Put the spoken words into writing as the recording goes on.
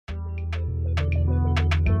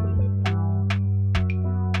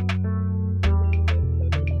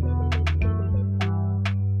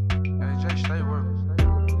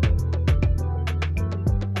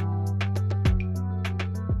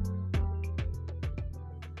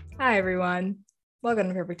Hi, everyone. Welcome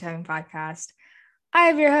to Perfect Timing Podcast. I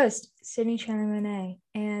am your host, Sydney Chandler Monet,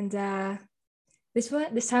 and this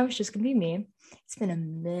time it's just gonna be me. It's been a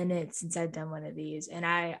minute since I've done one of these, and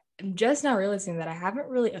I'm just now realizing that I haven't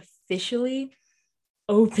really officially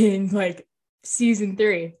opened like season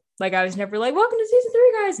 3. Like I was never like, "Welcome to season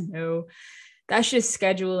 3, guys." No, that's just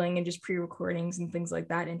scheduling and just pre-recordings and things like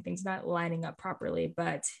that, and things not lining up properly.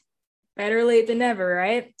 But better late than never,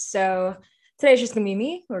 right? So today's just gonna be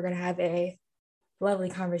me. We're gonna have a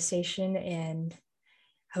lovely conversation, and I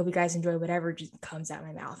hope you guys enjoy whatever just comes out of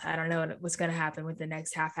my mouth. I don't know what's gonna happen with the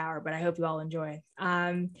next half hour, but I hope you all enjoy.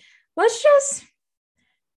 Let's just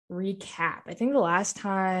recap. I think the last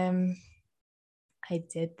time I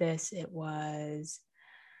did this, it was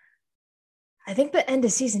I think the end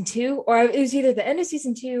of season 2, or it was either the end of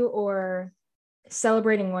season 2 or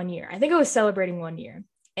celebrating 1 year. I think it was celebrating 1 year.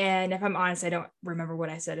 And if I'm honest, I don't remember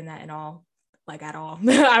what I said in that at all.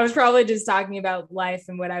 I was probably just talking about life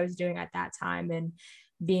and what I was doing at that time and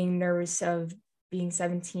being nervous of being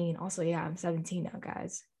 17. Also, yeah, I'm 17 now,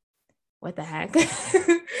 guys. What the heck?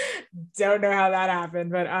 Don't know how that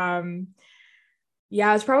happened, but yeah,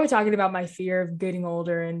 I was probably talking about my fear of getting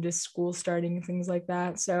older and just school starting and things like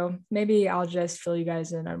that. So maybe I'll just fill you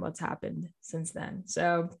guys in on what's happened since then.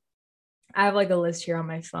 So I have like a list here on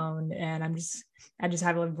my phone, and I just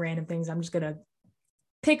have like random things. I'm just gonna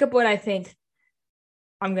pick up what I think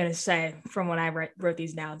I'm gonna say from when I wrote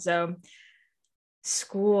these down. So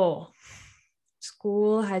school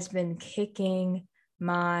has been kicking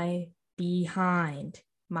my behind,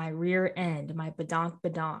 my rear end, my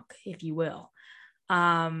badonk, if you will.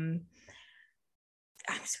 I'm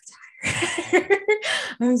so tired.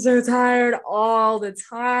 I'm so tired all the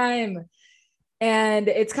time. And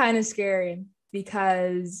it's kind of scary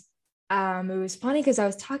because it was funny because I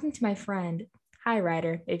was talking to my friend, hi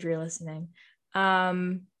Ryder, if you're listening.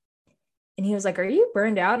 And he was like, "Are you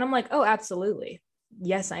burned out?" And I'm like, "Oh, absolutely.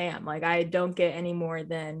 Yes, I am. Like, I don't get any more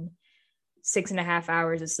than 6.5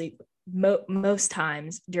 hours of sleep most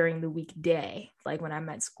times during the weekday, like when I'm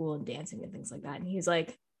at school and dancing and things like that." And he's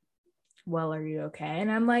like, "Well, are you okay?" And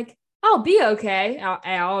I'm like, "I'll be okay."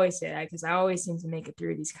 I always say that because I always seem to make it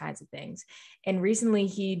through these kinds of things. And recently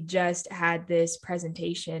he just had this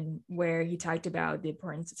presentation where he talked about the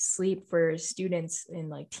importance of sleep for students and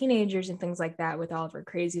like teenagers and things like that with all of our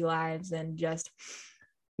crazy lives and just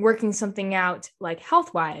working something out like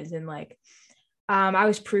health wise. And like, I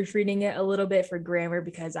was proofreading it a little bit for grammar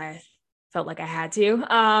because I felt like I had to.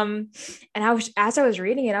 And as I was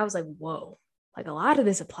reading it, I was like, whoa, like a lot of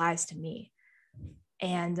this applies to me.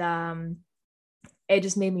 And it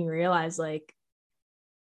just made me realize like,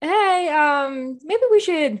 hey, maybe we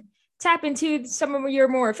should tap into some of your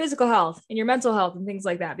more physical health and your mental health and things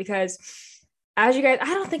like that. Because as you guys, I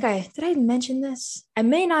don't think did I mention this? I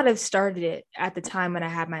may not have started it at the time when I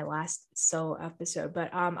had my last solo episode, but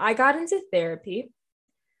I got into therapy.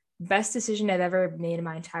 Best decision I've ever made in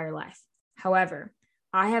my entire life. However,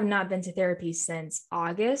 I have not been to therapy since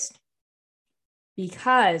August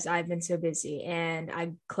because I've been so busy, and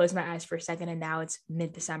I closed my eyes for a second and now it's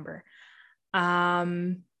mid-December.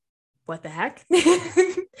 What the heck?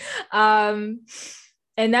 um,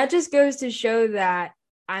 and that just goes to show that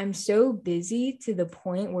I'm so busy to the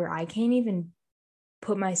point where I can't even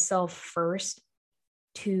put myself first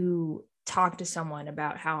to talk to someone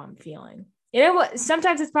about how I'm feeling. You know what?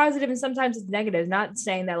 Sometimes it's positive and sometimes it's negative. Not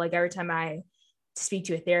saying that like every time I speak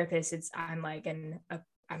to a therapist, I'm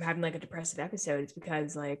having like a depressive episode. It's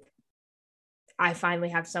because like I finally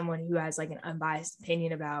have someone who has like an unbiased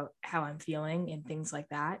opinion about how I'm feeling and things like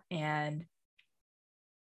that. And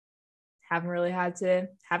haven't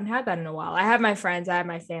had that in a while. I have my friends, I have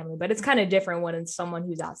my family, but it's kind of different when it's someone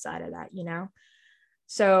who's outside of that, you know?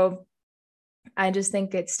 So I just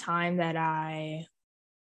think it's time that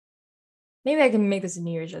maybe I can make this a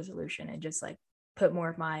New Year's resolution and just like put more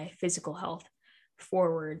of my physical health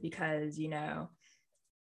forward because, you know,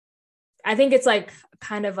 I think it's like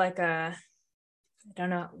kind of like I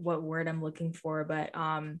don't know what word I'm looking for, but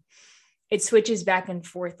it switches back and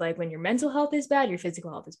forth. Like when your mental health is bad, your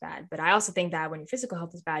physical health is bad. But I also think that when your physical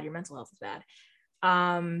health is bad, your mental health is bad.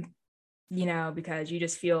 You know, because you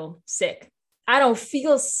just feel sick. I don't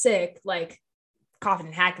feel sick like coughing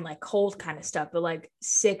and hacking, like cold kind of stuff, but like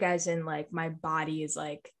sick as in like my body is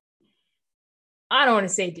like, I don't want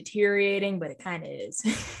to say deteriorating, but it kind of is.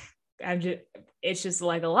 It's just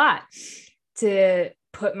like a lot to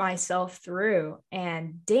put myself through,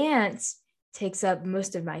 and dance takes up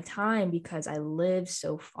most of my time because I live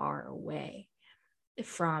so far away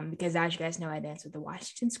because as you guys know, I dance with the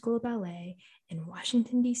Washington School of Ballet in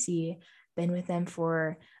Washington, D.C. Been with them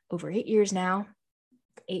for over 8 years now.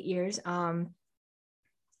 8 years. A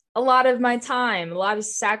lot of my time, a lot of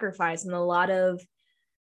sacrifice, and a lot of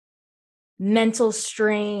mental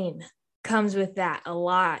strain comes with that, a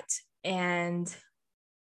lot. And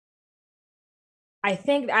I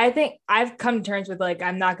think I've come to terms with like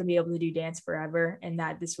I'm not gonna be able to do dance forever, and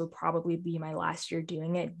that this will probably be my last year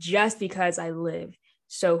doing it, just because I live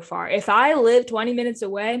so far. If I live 20 minutes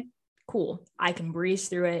away, cool, I can breeze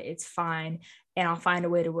through it. It's fine, and I'll find a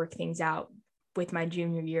way to work things out with my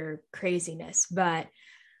junior year craziness. But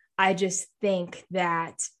I just think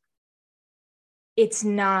that it's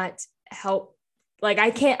not help. Like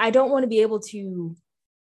I don't want to be able to,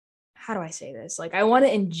 how do I say this? Like I want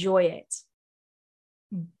to enjoy it,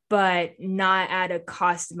 but not at a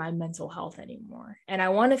cost of my mental health anymore. And I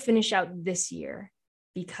want to finish out this year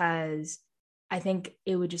because I think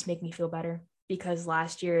it would just make me feel better, because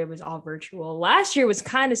last year it was all virtual. Last year was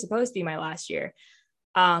kind of supposed to be my last year,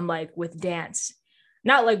 like with dance,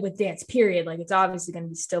 not like with dance period. Like it's obviously going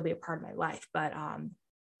to still be a part of my life, but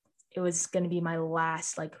it was going to be my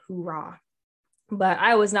last like hoorah. But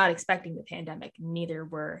I was not expecting the pandemic. Neither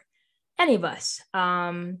were any of us.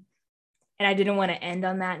 And I didn't want to end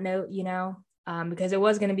on that note, because it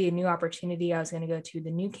was going to be a new opportunity. I was going to go to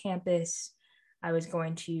the new campus. I was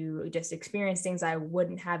going to just experience things I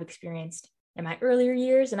wouldn't have experienced in my earlier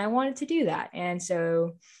years. And I wanted to do that. And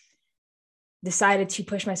so decided to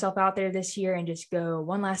push myself out there this year and just go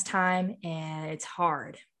one last time. And it's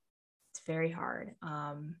hard. It's very hard.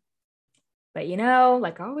 But,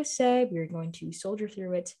 like I always say, we're going to soldier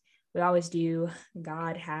through it. We always do.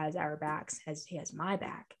 God has our backs, as he has my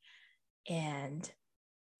back. And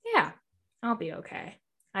yeah, I'll be okay.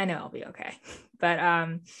 I know I'll be okay.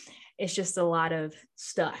 But it's just a lot of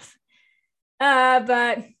stuff. But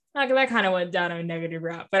that kind of went down a negative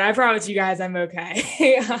route. But I promise you guys I'm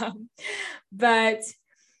okay. But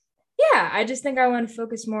yeah, I just think I want to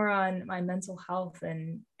focus more on my mental health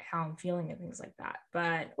and how I'm feeling and things like that.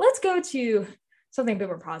 But let's go to something a bit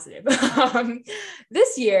more positive.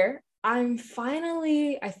 This year, I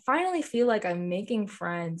finally feel like I'm making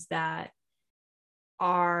friends that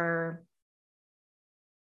are,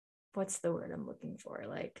 what's the word I'm looking for?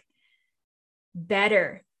 Like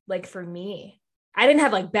better, like for me. I didn't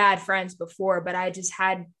have like bad friends before, but I just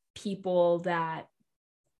had people that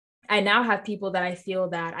I now have people that I feel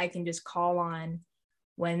that I can just call on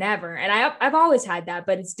whenever. And I've always had that,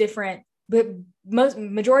 but it's different. But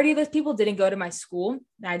majority of those people didn't go to my school.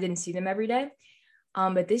 I didn't see them every day.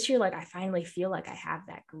 But this year, like I finally feel like I have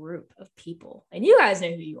that group of people, and you guys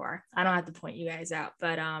know who you are. I don't have to point you guys out,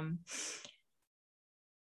 but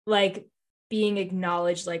like being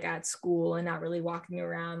acknowledged like at school and not really walking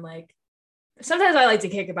around. Like sometimes I like to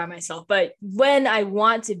kick it by myself, but when I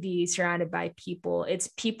want to be surrounded by people, it's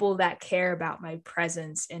people that care about my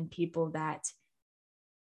presence and people that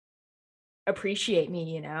appreciate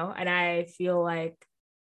me, and I feel like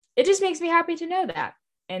it just makes me happy to know that.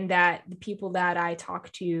 And that the people that I talk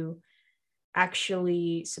to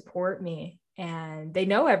actually support me and they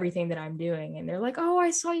know everything that I'm doing. And they're like, oh,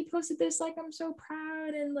 I saw you posted this. Like, I'm so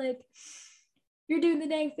proud. And like, you're doing the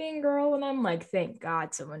dang thing, girl. And I'm like, thank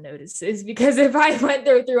God someone notices, because if I went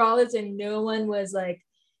through all this and no one was like,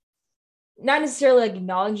 not necessarily like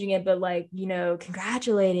acknowledging it, but like,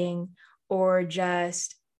 congratulating or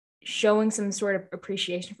just showing some sort of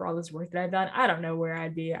appreciation for all this work that I've done, I don't know where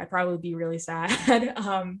I'd be. I'd probably be really sad.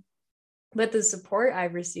 But the support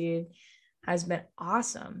I've received has been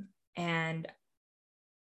awesome. And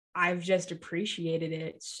I've just appreciated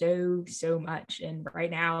it so, so much. And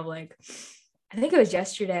right now, like, I think it was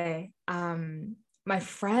yesterday, my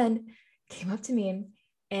friend came up to me,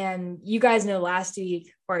 and you guys know last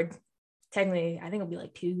week, or technically, I think it'll be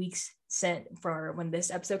like 2 weeks sent for when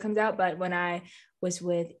this episode comes out. But when I was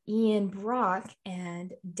with Ian Brock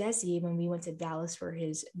and Desi, when we went to Dallas for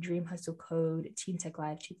his Dream Hustle Code Teen Tech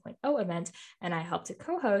Live 2.0 event, and I helped to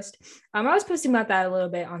co-host, I was posting about that a little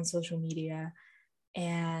bit on social media,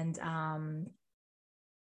 and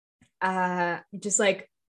just like,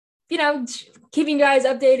 keeping you guys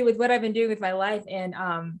updated with what I've been doing with my life. And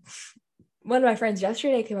one of my friends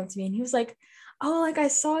yesterday came up to me and he was like, oh, like I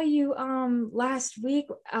saw you last week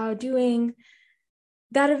doing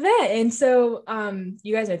that event. And so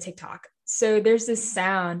you guys know TikTok. So there's this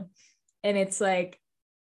sound, and it's like,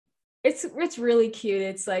 it's really cute.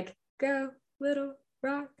 It's like, go little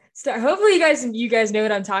rock star. Hopefully you guys know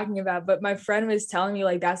what I'm talking about. But my friend was telling me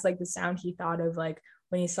like that's like the sound he thought of like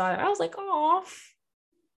when he saw it. I was like, oh,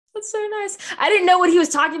 that's so nice. I didn't know what he was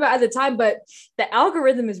talking about at the time, but the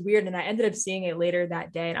algorithm is weird. And I ended up seeing it later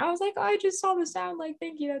that day. And I was like, oh, I just saw the sound. Like,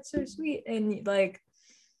 thank you. That's so sweet. And like,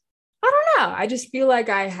 I don't know. I just feel like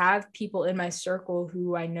I have people in my circle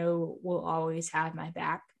who I know will always have my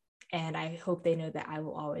back. And I hope they know that I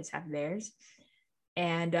will always have theirs.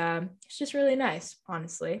 And it's just really nice,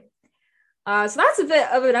 honestly. So that's a bit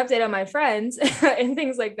of an update on my friends and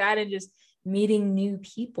things like that, and just meeting new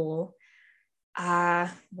people.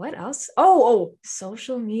 What else? Oh,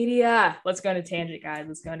 social media. Let's go on a tangent, guys.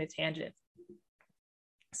 Let's go on a tangent.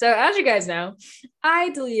 So as you guys know, I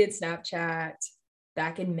deleted Snapchat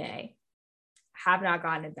back in May. Have not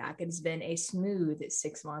gotten it back. It's been a smooth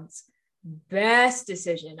 6 months. Best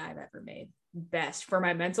decision I've ever made. Best for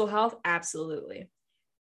my mental health. Absolutely.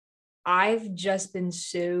 I've just been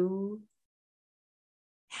so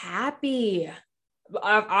happy.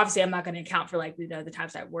 Obviously, I'm not going to account for like, the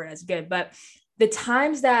times that weren't as good, but the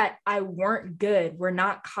times that I weren't good were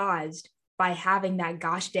not caused by having that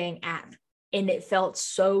gosh dang app. And it felt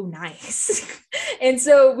so nice. And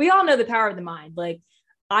so we all know the power of the mind. Like,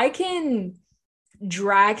 I can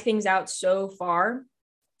drag things out so far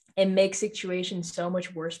and make situations so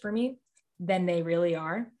much worse for me than they really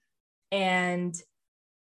are. And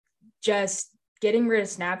just getting rid of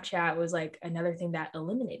Snapchat was like another thing that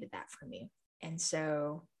eliminated that for me. And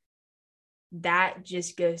so that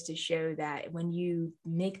just goes to show that when you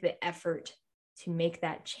make the effort to make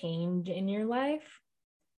that change in your life,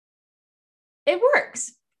 it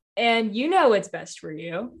works. And you know what's best for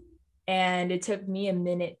you. And it took me a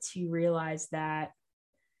minute to realize that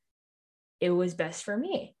it was best for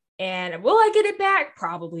me. And will I get it back?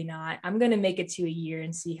 Probably not. I'm going to make it to a year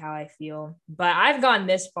and see how I feel. But I've gone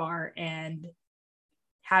this far and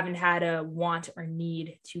haven't had a want or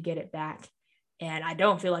need to get it back. And I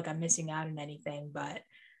don't feel like I'm missing out on anything, but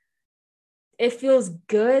it feels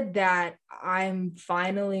good that I'm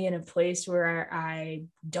finally in a place where I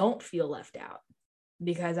don't feel left out,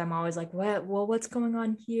 because I'm always like, what's going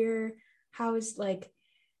on here? How is like,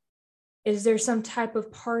 is there some type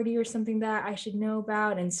of party or something that I should know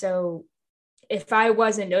about? And so if I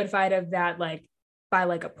wasn't notified of that, like by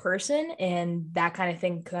like a person, and that kind of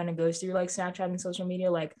thing kind of goes through like Snapchat and social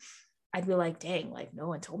media, like I'd be like, dang, like no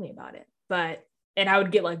one told me about it. And I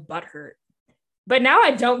would get like butthurt. But now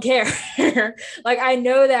I don't care. Like I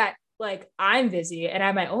know that like I'm busy and I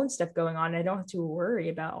have my own stuff going on. And I don't have to worry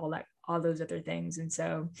about all those other things. And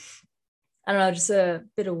so I don't know, just a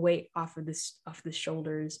bit of weight off the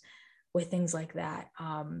shoulders with things like that.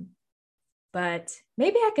 But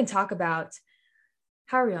maybe I can talk about,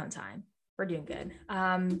 how are we on time? We're doing good.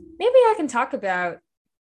 Maybe I can talk about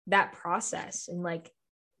that process and like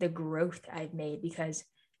the growth I've made, because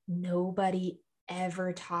nobody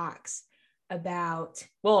ever talks about,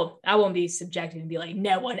 well, I won't be subjective and be like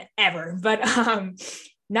no one ever, but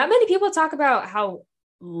not many people talk about how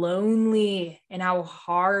lonely and how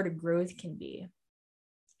hard growth can be.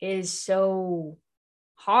 It is so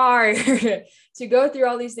hard to go through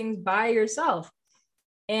all these things by yourself,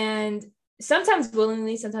 and sometimes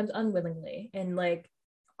willingly, sometimes unwillingly, and like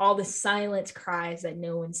all the silent cries that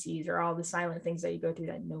no one sees, or all the silent things that you go through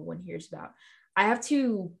that no one hears about. I have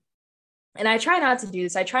to, and I try not to do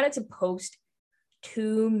this, I try not to post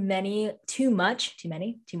too much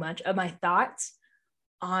of my thoughts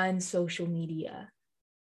on social media,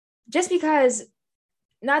 just because,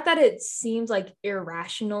 not that it seems like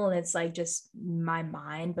irrational and it's like just my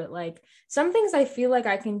mind, but like some things I feel like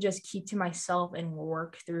I can just keep to myself and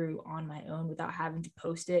work through on my own without having to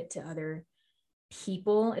post it to other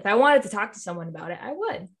people. If I wanted to talk to someone about it, I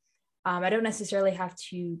would. I don't necessarily have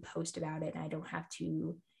to post about it, and I don't have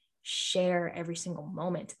to share every single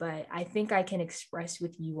moment, but I think I can express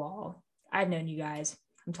with you all. I've known you guys.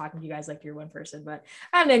 I'm talking to you guys like you're one person, but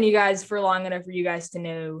I've known you guys for long enough for you guys to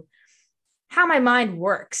know how my mind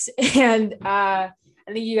works. And I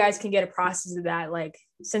think you guys can get a process of that, like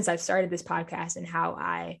since I've started this podcast, and how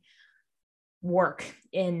I work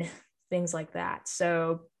in things like that.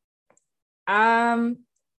 So a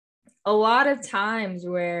lot of times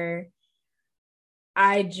where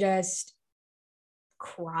I just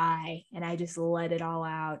cry and I just let it all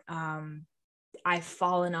out. I've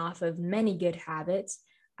fallen off of many good habits.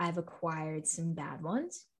 I've acquired some bad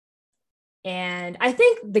ones. And I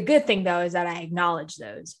think the good thing though is that I acknowledge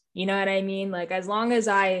those. You know what I mean? Like as long as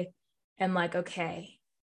I am like, okay,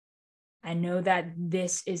 I know that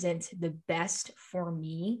this isn't the best for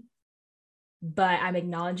me, but I'm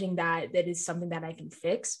acknowledging that that is something that I can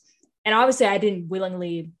fix. And obviously I didn't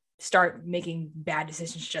willingly start making bad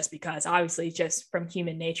decisions just because, obviously it's just from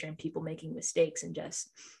human nature and people making mistakes, and just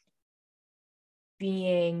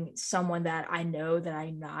being someone that I know that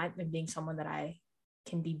I'm not, and being someone that I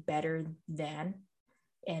can be better than,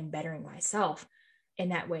 and bettering myself in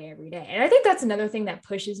that way every day. And I think that's another thing that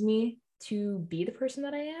pushes me to be the person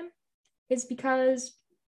that I am, is because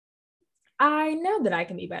I know that I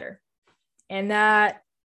can be better, and that,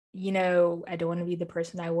 I don't want to be the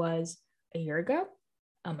person I was a year ago,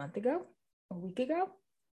 a month ago, a week ago,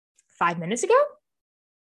 5 minutes ago,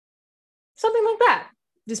 something like that.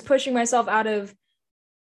 Just pushing myself out of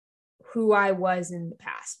who I was in the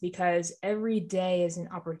past, because every day is an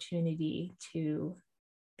opportunity to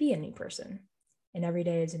be a new person. And every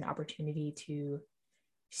day is an opportunity to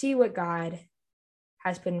see what God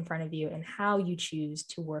has put in front of you and how you choose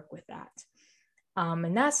to work with that.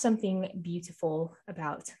 And that's something beautiful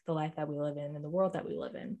about the life that we live in and the world that we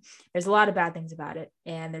live in. There's a lot of bad things about it,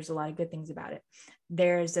 and there's a lot of good things about it.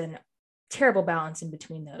 There's a terrible balance in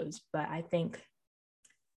between those, but I think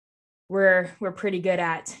we're pretty good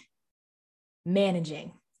at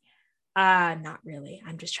managing. Not really.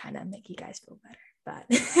 I'm just trying to make you guys feel better. But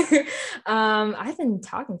I've been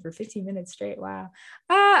talking for 15 minutes straight. Wow.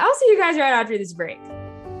 I'll see you guys right after this break.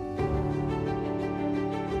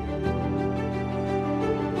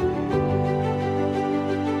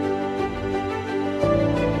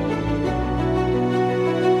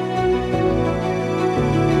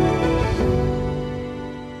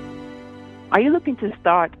 Are you looking to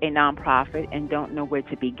start a nonprofit and don't know where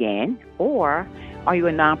to begin? Or are you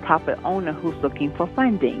a nonprofit owner who's looking for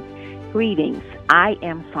funding? Greetings, I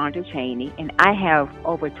am Sandra Cheney, and I have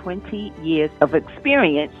over 20 years of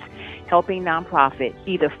experience helping nonprofits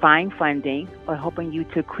either find funding or helping you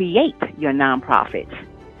to create your nonprofit.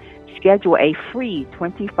 Schedule a free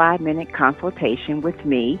 25-minute consultation with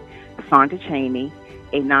me, Sandra Cheney,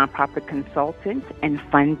 a nonprofit consultant and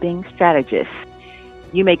funding strategist.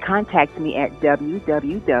 You may contact me at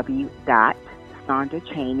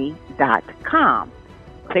www.sandracheney.com.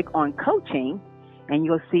 Click on coaching and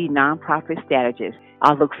you'll see nonprofit strategists.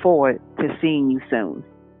 I'll look forward to seeing you soon.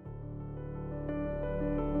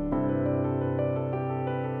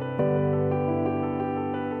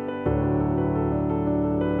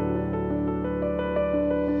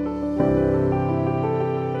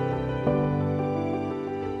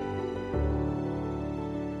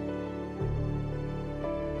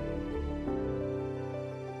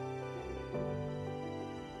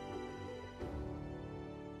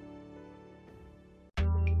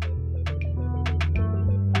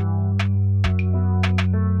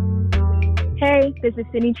 Hey, this is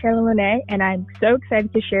Sydney Chandler-Monet, and I'm so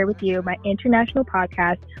excited to share with you my international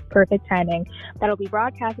podcast, Perfect Timing, that'll be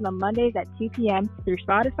broadcasted on Mondays at 2 p.m. through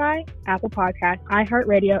Spotify, Apple Podcasts,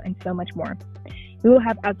 iHeartRadio, and so much more. We will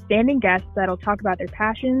have outstanding guests that'll talk about their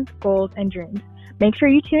passions, goals, and dreams. Make sure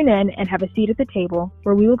you tune in and have a seat at the table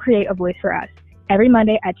where we will create a voice for us every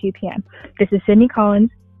Monday at 2 p.m. This is Sydney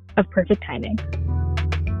Collins of Perfect Timing.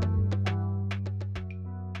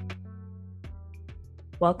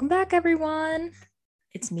 Welcome back, everyone.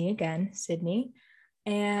 It's me again, Sydney,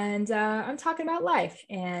 and I'm talking about life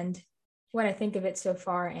and what I think of it so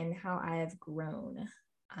far and how I have grown.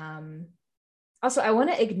 Also, I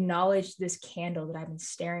want to acknowledge this candle that I've been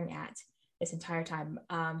staring at this entire time.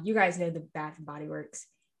 You guys know the Bath and Body Works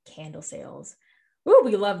candle sales. Ooh,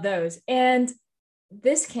 we love those. And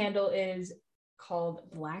this candle is called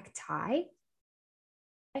Black Tie,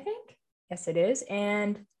 I think. Yes, it is.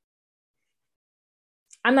 And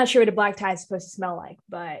I'm not sure what a black tie is supposed to smell like,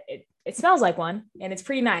 but it smells like one, and it's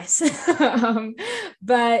pretty nice.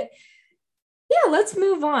 But yeah, let's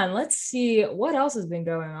move on. Let's see what else has been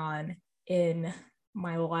going on in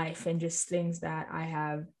my life and just things that I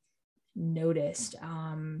have noticed.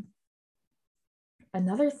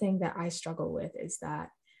 Another thing that I struggle with is that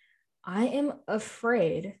I am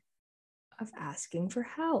afraid of asking for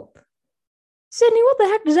help. Sydney, what the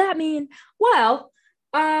heck does that mean? Well,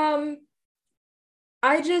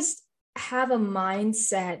 I just have a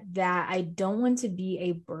mindset that I don't want to be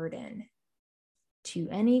a burden to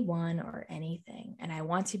anyone or anything. And I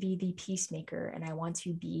want to be the peacemaker, and I want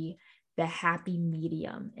to be the happy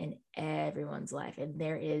medium in everyone's life. And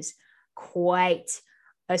there is quite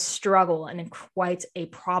a struggle and quite a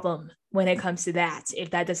problem when it comes to that, if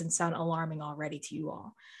that doesn't sound alarming already to you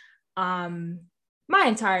all. My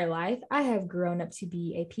entire life, I have grown up to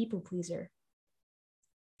be a people pleaser.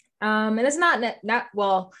 And it's not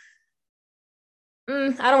well,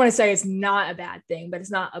 I don't want to say it's not a bad thing, but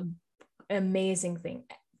it's not an amazing thing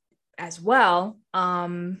as well.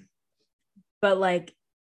 But like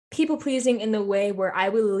people pleasing in the way where I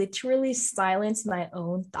will literally silence my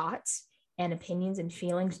own thoughts and opinions and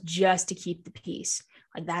feelings just to keep the peace.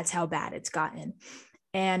 Like that's how bad it's gotten.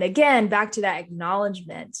 And again, back to that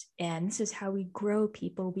acknowledgement. And this is how we grow,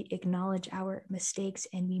 people. We acknowledge our mistakes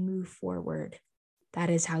and we move forward. That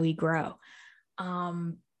is how we grow.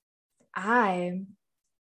 I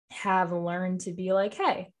have learned to be like,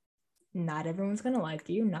 hey, not everyone's going to like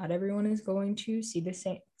you. Not everyone is going to see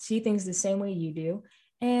things the same way you do.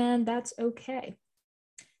 And that's okay.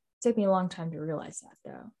 It took me a long time to realize that,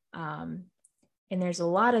 though. And there's a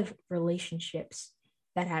lot of relationships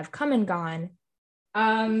that have come and gone.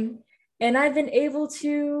 And I've been able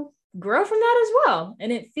to grow from that as well.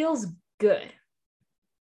 And it feels good.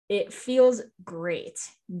 It feels great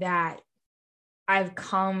that I've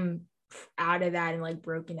come out of that and like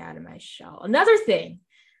broken out of my shell. Another thing,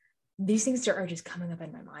 these things are just coming up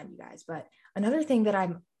in my mind, you guys, but another thing that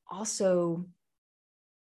I'm also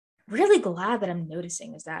really glad that I'm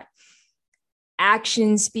noticing is that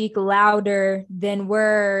actions speak louder than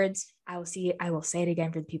words. I will say it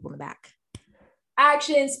again for the people in the back.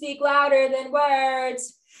 Actions speak louder than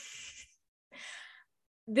words.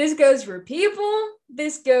 This goes for people.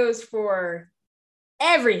 This goes for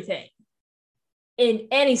everything in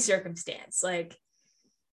any circumstance. Like,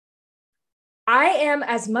 I am,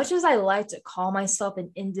 as much as I like to call myself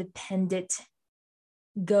an independent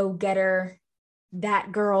go-getter,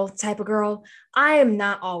 that girl type of girl, I am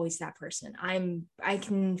not always that person. I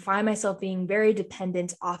can find myself being very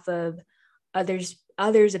dependent off of others'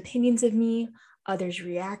 opinions of me, others'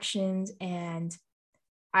 reactions, and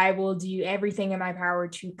I will do everything in my power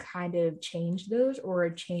to kind of change those or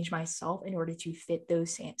change myself in order to fit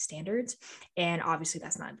those standards. And obviously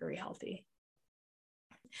that's not very healthy.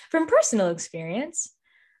 From personal experience,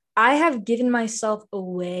 I have given myself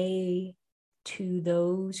away to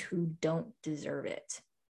those who don't deserve it.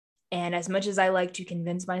 And as much as I like to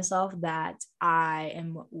convince myself that I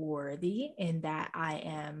am worthy and that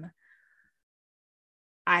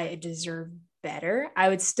I deserve better, I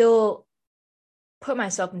would still put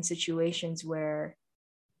myself in situations where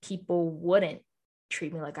people wouldn't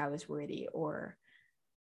treat me like I was worthy or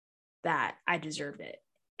that I deserved it.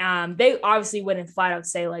 They obviously wouldn't flat out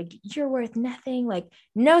say like, you're worth nothing, like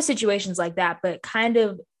no situations like that, but kind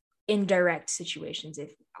of indirect situations,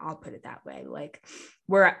 if I'll put it that way, like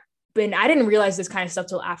but I didn't realize this kind of stuff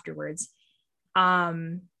till afterwards.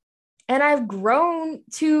 And I've grown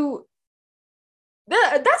to,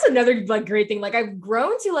 that's another like great thing. Like I've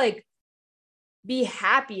grown to like be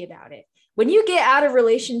happy about it. When you get out of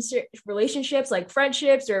relationships like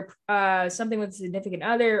friendships or something with a significant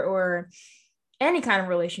other or any kind of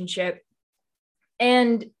relationship,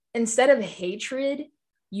 and instead of hatred,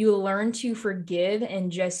 you learn to forgive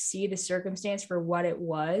and just see the circumstance for what it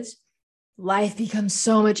was, life becomes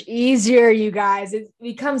so much easier, you guys. It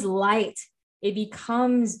becomes light. It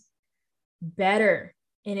becomes better.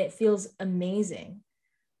 And it feels amazing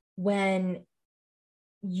when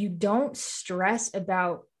you don't stress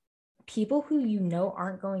about people who you know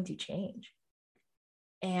aren't going to change.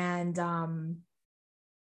 And,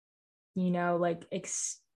 like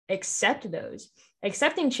accept those.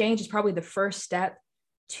 Accepting change is probably the first step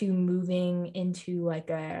to moving into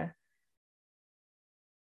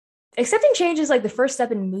accepting change is like the first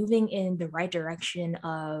step in moving in the right direction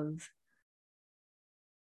of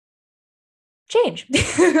change,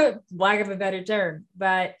 lack of a better term.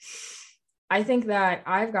 But I think that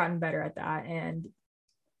I've gotten better at that, and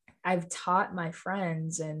I've taught my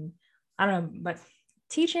friends, and I don't know, but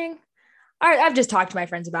teaching, I've just talked to my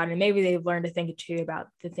friends about it, and maybe they've learned to think too about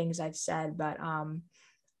the things I've said, but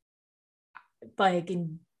like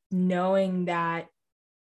in knowing that,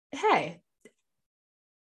 hey,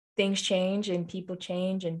 things change and people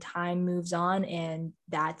change and time moves on, and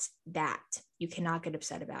that's that. You cannot get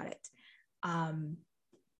upset about it.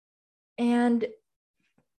 And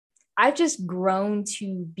I've just grown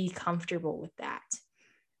to be comfortable with that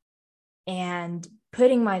and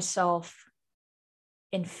putting myself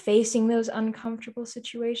in facing those uncomfortable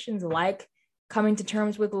situations, like coming to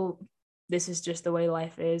terms with, this is just the way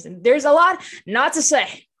life is. And there's a lot not to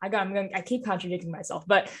say, I keep contradicting myself,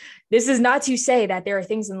 but this is not to say that there are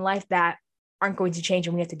things in life that aren't going to change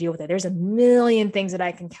and we have to deal with it. There's a million things that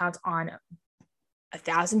I can count on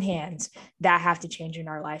 1,000 hands that have to change in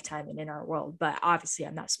our lifetime and in our world. But obviously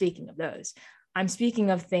I'm not speaking of those. I'm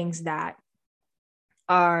speaking of things that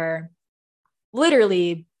are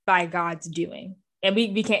literally by God's doing. And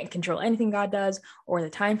we can't control anything God does, or the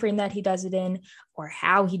time frame that he does it in, or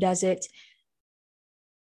how he does it.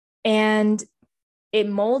 And it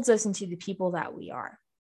molds us into the people that we are.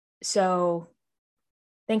 So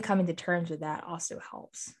I think coming to terms with that also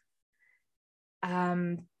helps.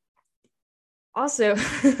 Also,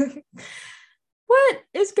 what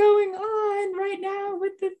is going on right now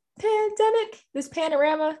with the pandemic? This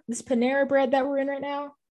panorama, this Panera bread that we're in right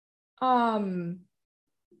now.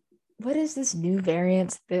 What is this new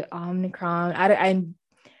variant, the Omicron? I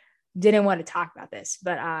didn't want to talk about this,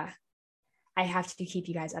 but I have to keep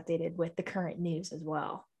you guys updated with the current news as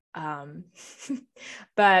well.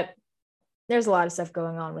 But there's a lot of stuff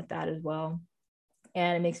going on with that as well.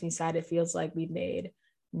 And it makes me sad. It feels like we've made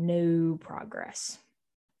no progress.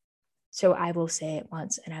 So I will say it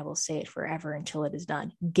once and I will say it forever until it is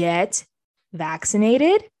done. Get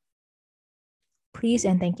vaccinated, please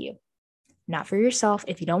and thank you. Not for yourself.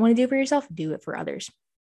 If you don't want to do it for yourself, do it for others.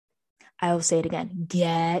 I will say it again.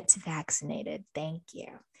 Get vaccinated. Thank you.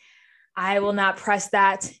 I will not press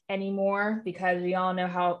that anymore because we all know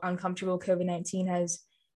how uncomfortable COVID-19 has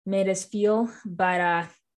made us feel, but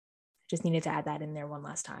just needed to add that in there one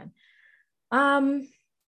last time.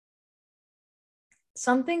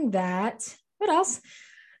 Something that, what else?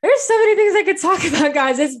 There's so many things I could talk about,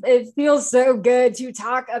 guys. It feels so good to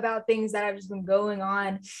talk about things that have just been going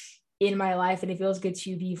on in my life, and it feels good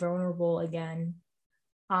to be vulnerable again.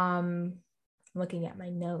 Looking at my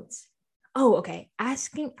notes. Oh, okay. I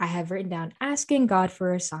have written down asking God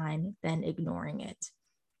for a sign, then ignoring it.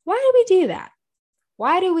 Why do we do that?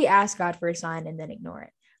 Why do we ask God for a sign and then ignore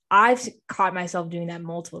it? I've caught myself doing that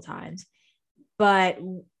multiple times. But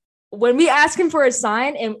when we ask him for a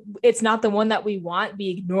sign and it's not the one that we want, we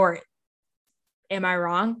ignore it. Am I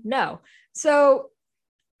wrong? No. So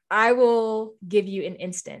I will give you an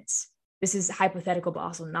instance. This is hypothetical, but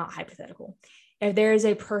also not hypothetical. If there is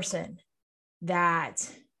a person that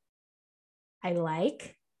I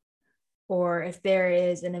like, or if there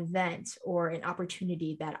is an event or an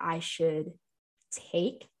opportunity that I should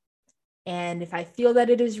take, and if I feel that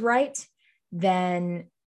it is right, then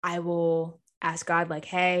I will ask God, like,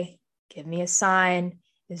 hey, give me a sign.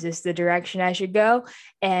 Is this the direction I should go?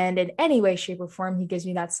 And in any way, shape, or form, he gives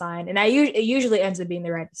me that sign. And it usually ends up being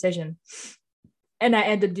the right decision. And I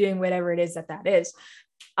end up doing whatever it is that is.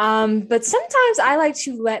 But sometimes I like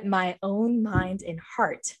to let my own mind and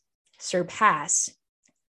heart surpass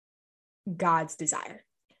God's desire,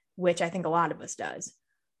 which I think a lot of us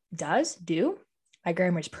do. My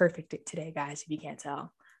grammar's perfect today, guys, if you can't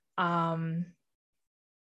tell.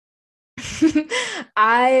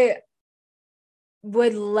 I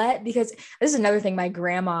would because this is another thing, my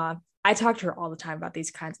grandma, I talk to her all the time about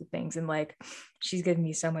these kinds of things, and like, she's given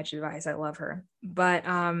me so much advice. I love her. But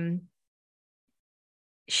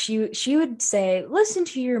she would say, listen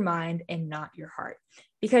to your mind and not your heart,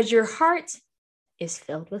 because your heart is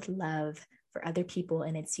filled with love for other people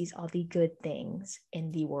and it sees all the good things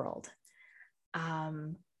in the world.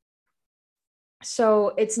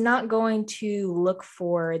 So it's not going to look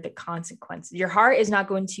for the consequences. Your heart is not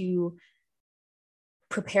going to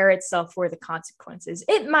prepare itself for the consequences.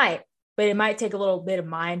 It might, but it might take a little bit of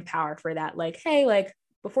mind power for that. Like, hey, like,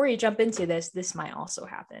 before you jump into this might also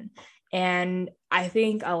happen. And I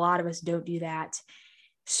think a lot of us don't do that.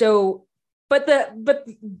 So, but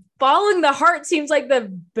following the heart seems like the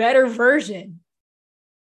better version,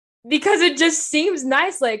 because it just seems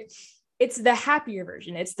nice. Like, it's the happier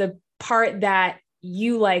version. It's the part that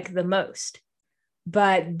you like the most,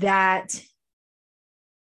 but that's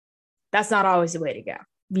not always the way to go.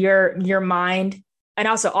 Your mind, and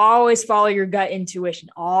also always follow your gut intuition.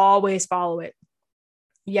 Always follow it.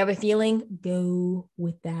 You have a feeling, go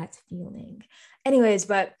with that feeling. Anyways,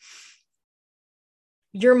 but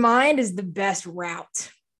your mind is the best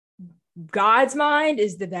route. God's mind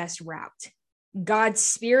is the best route. God's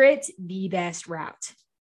spirit, the best route.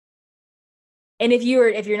 And if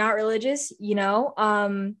you're not religious,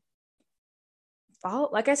 follow,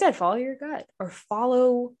 like I said, follow your gut, or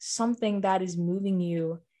follow something that is moving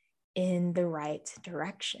you in the right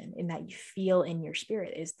direction, and that you feel in your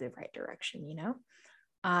spirit is the right direction,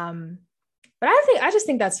 But I just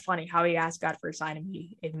think that's funny how he asked God for a sign and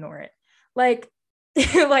we ignore it. Like,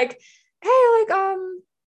 like, hey, like,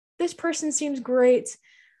 this person seems great,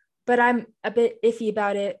 but I'm a bit iffy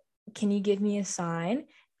about it. Can you give me a sign?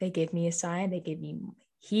 They give me a sign.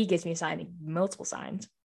 He gives me a sign, multiple signs.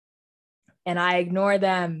 And I ignore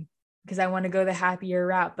them because I want to go the happier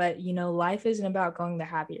route. But, life isn't about going the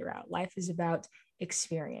happier route. Life is about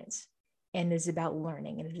experience, and it is about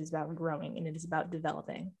learning, and it is about growing, and it is about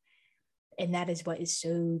developing. And that is what is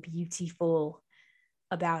so beautiful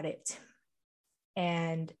about it.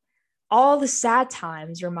 And all the sad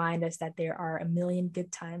times remind us that there are a million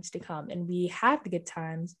good times to come. And we have the good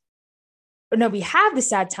times. We have the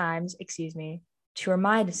sad times, to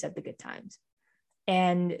remind us of the good times,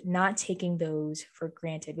 and not taking those for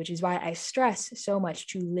granted, which is why I stress so much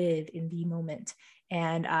to live in the moment.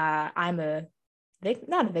 And I'm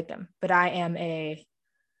not a victim, but I am a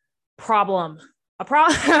problem.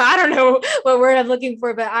 I don't know what word I'm looking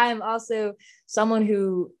for, but I am also someone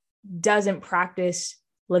who doesn't practice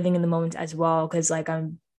living in the moment as well. Cause like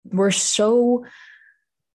we're so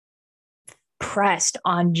pressed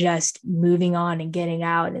on just moving on and getting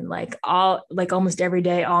out. And like almost every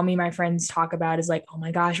day, all me and my friends talk about is like, oh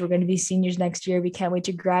my gosh, we're going to be seniors next year. We can't wait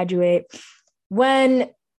to graduate. When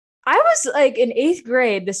I was like in 8th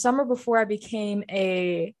grade, the summer before I became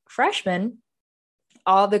a freshman,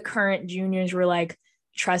 all the current juniors were like,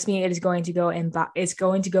 trust me, it's going to go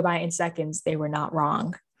by in seconds. They were not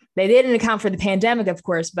wrong. They didn't account for the pandemic, of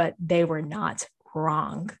course, but they were not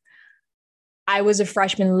wrong. I was a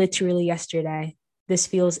freshman literally yesterday. This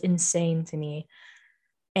feels insane to me.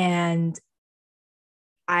 And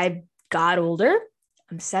I got older.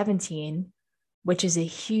 I'm 17, which is a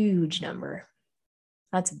huge number.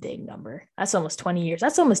 That's a big number. That's almost 20 years.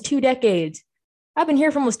 That's almost 2 decades. I've been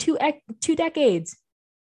here for almost two decades.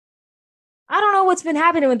 I don't know what's been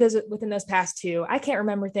happening within those past 2. I can't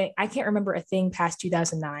remember a thing past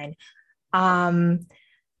 2009.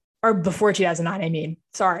 Or before 2009, I mean.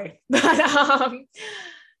 Sorry. But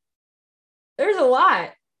there's a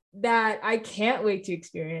lot that I can't wait to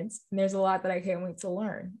experience. And there's a lot that I can't wait to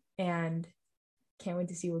learn. And can't wait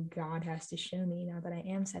to see what God has to show me now that I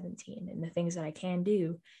am 17 and the things that I can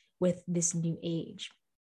do with this new age.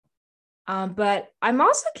 But I'm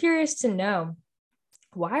also curious to know,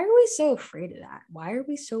 why are we so afraid of that? Why are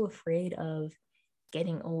we so afraid of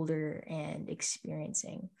getting older and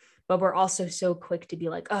experiencing? But we're also so quick to be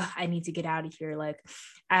like, oh, I need to get out of here. Like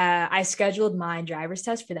I scheduled my driver's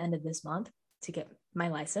test for the end of this month to get my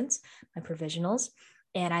license, my provisionals.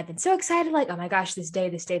 And I've been so excited, like, oh my gosh, this day,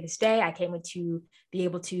 I can't wait to be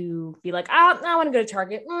able to be like, oh, I want to go to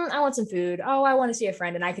Target. I want some food. Oh, I want to see a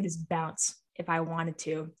friend. And I could just bounce if I wanted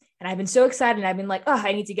to. And I've been so excited. And I've been like, oh,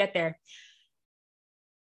 I need to get there.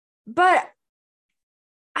 But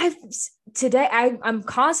I'm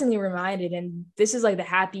constantly reminded, and this is like the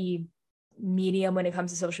happy medium when it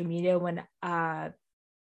comes to social media, when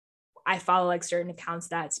I follow like certain accounts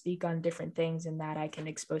that speak on different things and that I can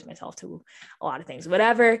expose myself to a lot of things,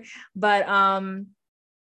 whatever. But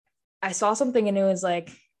I saw something and it was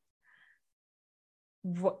like,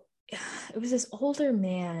 it was this older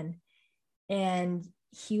man, and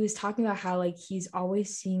he was talking about how like he's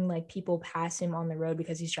always seeing like people pass him on the road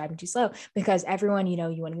because he's driving too slow, because everyone, you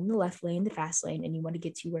want to get in the left lane, the fast lane, and you want to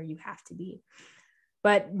get to where you have to be.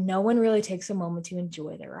 But no one really takes a moment to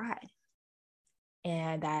enjoy the ride.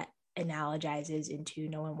 And that analogizes into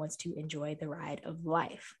no one wants to enjoy the ride of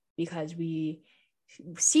life, because we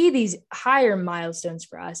see these higher milestones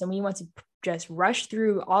for us and we want to just rush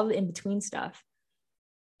through all the in-between stuff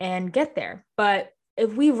and get there. But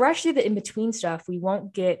if we rush through the in-between stuff, we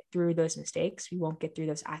won't get through those mistakes. We won't get through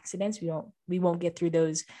those accidents. We won't get through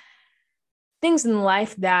those things in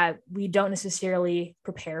life that we don't necessarily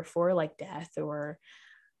prepare for, like death or,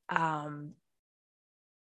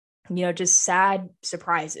 just sad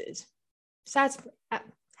surprises,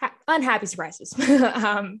 unhappy surprises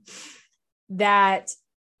that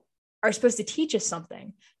are supposed to teach us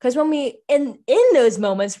something. Because when we in those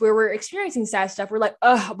moments where we're experiencing sad stuff, we're like,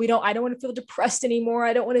 oh, I don't want to feel depressed anymore.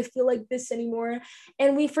 I don't want to feel like this anymore.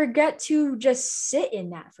 And we forget to just sit in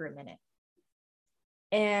that for a minute.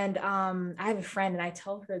 And I have a friend, and I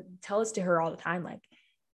tell this to her all the time, like,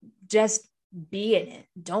 just be in it.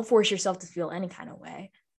 Don't force yourself to feel any kind of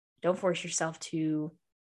way. Don't force yourself to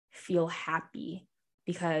feel happy,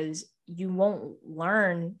 because you won't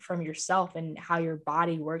learn from yourself and how your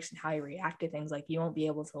body works and how you react to things. Like, you won't be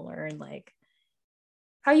able to learn like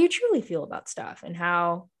how you truly feel about stuff and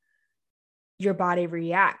how your body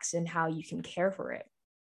reacts and how you can care for it.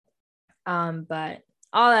 But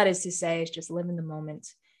all that is to say is just live in the moment.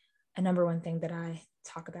 A number one thing that I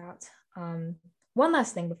talk about. One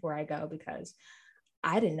last thing before I go, because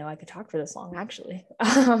I didn't know I could talk for this long, actually.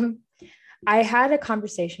 I had a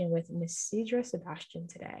conversation with Miss Cedra Sebastian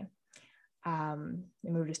today. And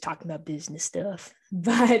we were just talking about business stuff.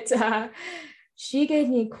 But she gave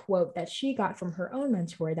me a quote that she got from her own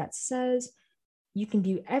mentor that says, you can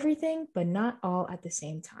do everything, but not all at the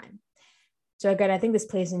same time. So again, I think this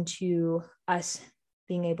plays into us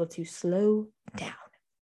being able to slow down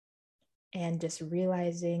and just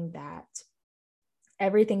realizing that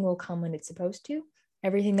everything will come when it's supposed to.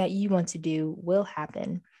 Everything that you want to do will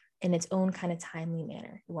happen in its own kind of timely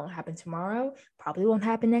manner. It won't happen tomorrow, probably won't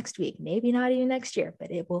happen next week, maybe not even next year,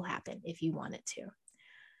 but it will happen if you want it to.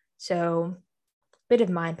 So a bit of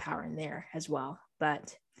mind power in there as well.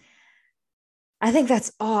 But I think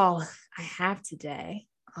that's all I have today.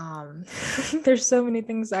 There's so many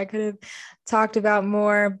things I could have talked about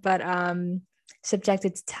more, but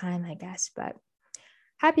subjected to time, I guess. But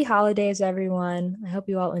happy holidays, everyone. I hope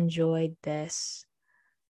you all enjoyed this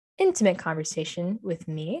intimate conversation with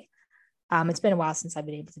me. It's been a while since I've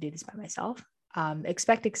been able to do this by myself.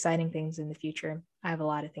 expect exciting things in the future. I have a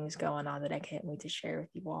lot of things going on that I can't wait to share with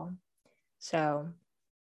you all. So,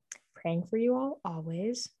 praying for you all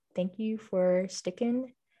always. Thank you for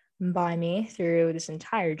sticking by me through this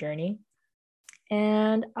entire journey.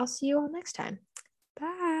 And I'll see you all next time.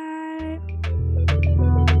 Bye.